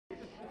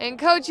And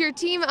Coach, your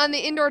team on the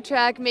indoor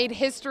track made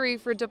history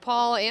for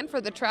DePaul and for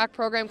the track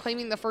program,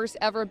 claiming the first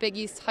ever Big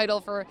East title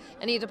for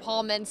any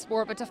DePaul men's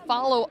sport. But to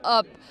follow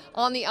up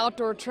on the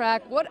outdoor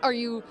track, what are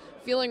you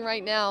feeling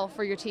right now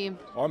for your team?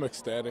 I'm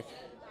ecstatic.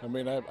 I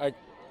mean,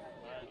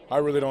 I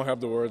really don't have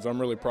the words.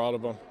 I'm really proud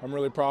of them. I'm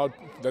really proud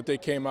that they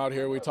came out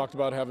here. We talked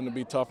about having to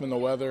be tough in the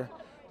weather,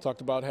 talked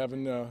about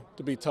having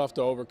to be tough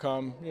to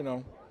overcome, you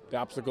know, the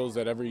obstacles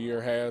that every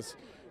year has.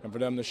 And for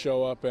them to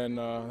show up and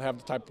have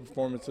the type of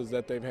performances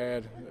that they've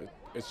had,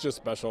 it's just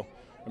special.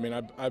 I mean,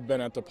 I've been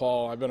at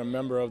DePaul. I've been a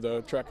member of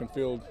the track and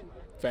field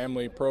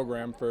family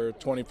program for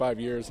 25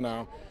 years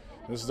now.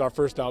 This is our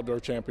first outdoor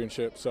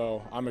championship,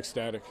 so I'm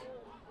ecstatic.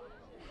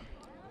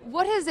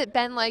 What has it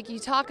been like? You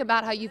talk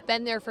about how you've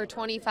been there for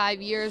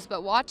 25 years,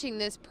 but watching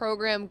this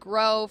program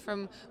grow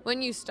from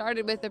when you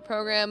started with the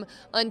program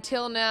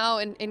until now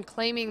and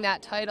claiming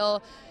that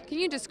title, can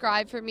you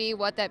describe for me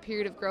what that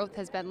period of growth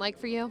has been like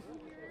for you?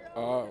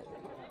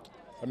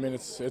 I mean,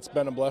 it's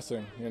been a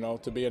blessing, you know,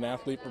 to be an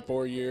athlete for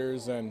 4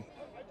 years and,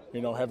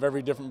 you know, have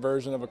every different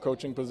version of a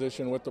coaching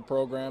position with the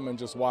program and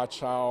just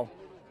watch how,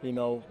 you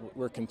know,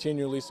 we're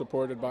continually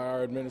supported by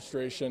our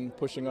administration,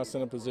 pushing us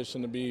in a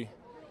position to be,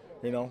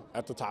 you know,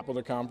 at the top of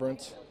the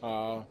conference,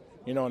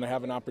 you know, and to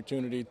have an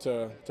opportunity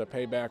to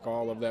pay back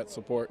all of that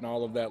support and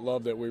all of that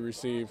love that we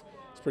receive.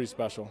 It's pretty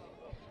special.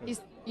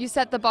 You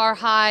set the bar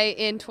high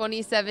in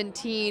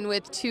 2017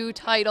 with 2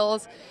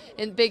 titles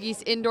in Big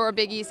East Indoor,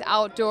 Big East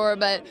Outdoor,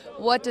 but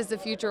what does the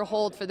future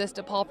hold for this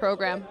DePaul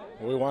program?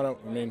 We want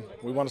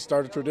to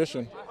start a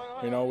tradition.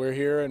 You know, we're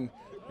here and,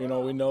 you know,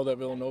 we know that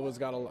Villanova's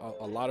got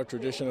a lot of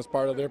tradition as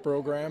part of their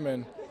program,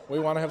 and we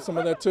want to have some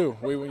of that too.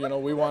 We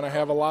want to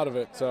have a lot of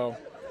it, so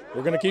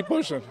we're going to keep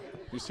pushing.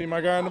 You see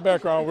my guy in the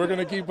background, we're going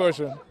to keep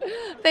pushing.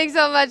 Thanks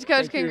so much,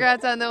 Coach.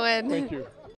 Congrats on the win. Thank you.